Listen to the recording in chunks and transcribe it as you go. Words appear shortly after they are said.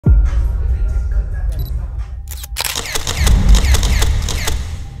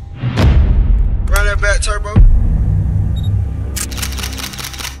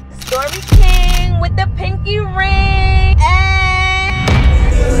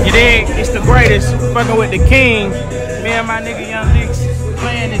You dig? It's the greatest. Fucking with the king. Me and my nigga Young Licks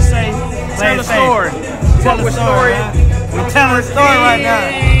playing it safe. Tell a story. Tell a story. We're telling a story right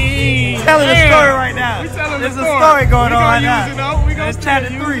now. Telling a story right now. There's a story going on right now. It's chapter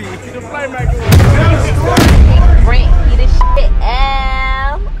 3. The playmaker. Brent, he the shit,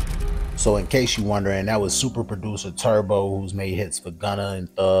 Al. So in case you wondering, that was super producer Turbo, who's made hits for Gunna and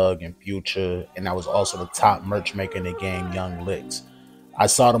Thug and Future, and that was also the top merch maker in the game, Young Licks. I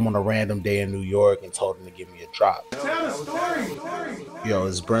saw them on a random day in New York and told them to give me a drop. Tell the story. Yo,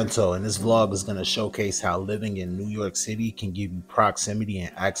 it's Brento, and this vlog is going to showcase how living in New York City can give you proximity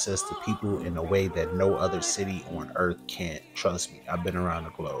and access to people in a way that no other city on earth can't. Trust me, I've been around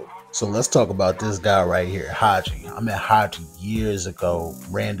the globe. So let's talk about this guy right here, Hidji. I met Hidji years ago,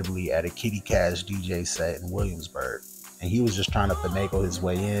 randomly at a Kitty Cash DJ set in Williamsburg, and he was just trying to finagle his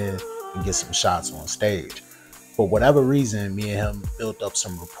way in and get some shots on stage. For whatever reason, me and him built up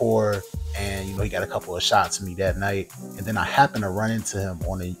some rapport, and he got a couple of shots of me that night. And then I happened to run into him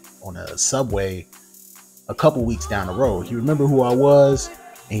on a subway a couple weeks down the road. He remembered who I was,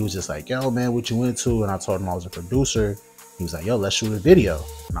 and he was just like, "Yo, man, what you into?" And I told him I was a producer. He was like, "Yo, let's shoot a video."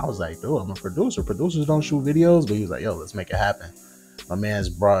 And I was like, "Dude, I'm a producer. Producers don't shoot videos." But he was like, "Yo, let's make it happen." My man's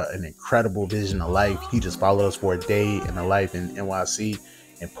brought an incredible vision of life. He just followed us for a day in the life in NYC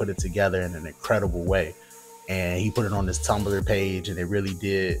and put it together in an incredible way. And he put it on his Tumblr page, and it really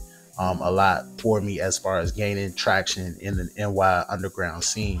did a lot for me as far as gaining traction in the NY underground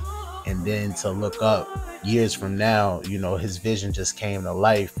scene. And then to look up years from now, his vision just came to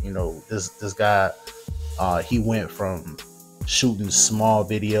life. This guy, he went from shooting small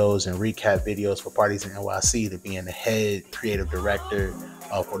videos and recap videos for parties in NYC to being the head creative director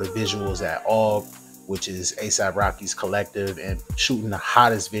for the visuals at AUG, which is A$AP Rocky's collective, and shooting the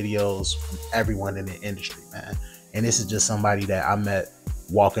hottest videos from everyone in the industry, man. And this is just somebody that I met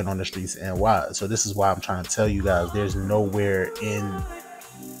walking on the streets of NY. So this is why I'm trying to tell you guys, there's nowhere in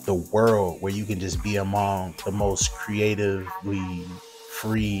the world where you can just be among the most creatively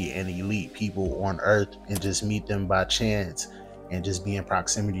free and elite people on earth and just meet them by chance and just be in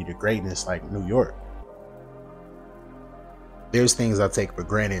proximity to greatness like New York. There's things I take for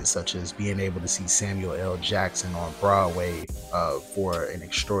granted, such as being able to see Samuel L. Jackson on Broadway for an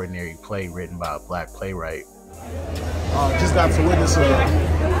extraordinary play written by a black playwright. Just got to witness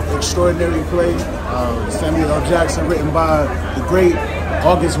an extraordinary play, Samuel L. Jackson, written by the great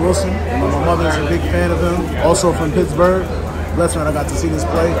August Wilson. My mother's a big fan of him, also from Pittsburgh. Bless her, and I got to see this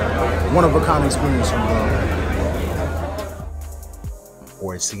play. One-of-a-kind experience from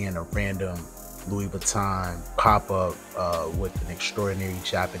Or seeing a random Louis Vuitton pop-up with an extraordinary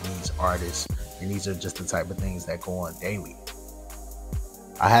Japanese artist, and these are just the type of things that go on daily.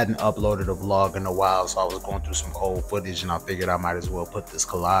 I hadn't uploaded a vlog in a while, so I was going through some old footage, and I figured I might as well put this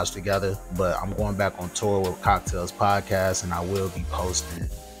collage together. But I'm going back on tour with Cocktails Podcast, and I will be posting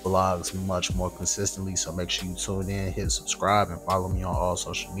vlogs much more consistently, so make sure you tune in, hit subscribe, and follow me on all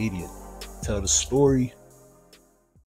social media. Tell the story.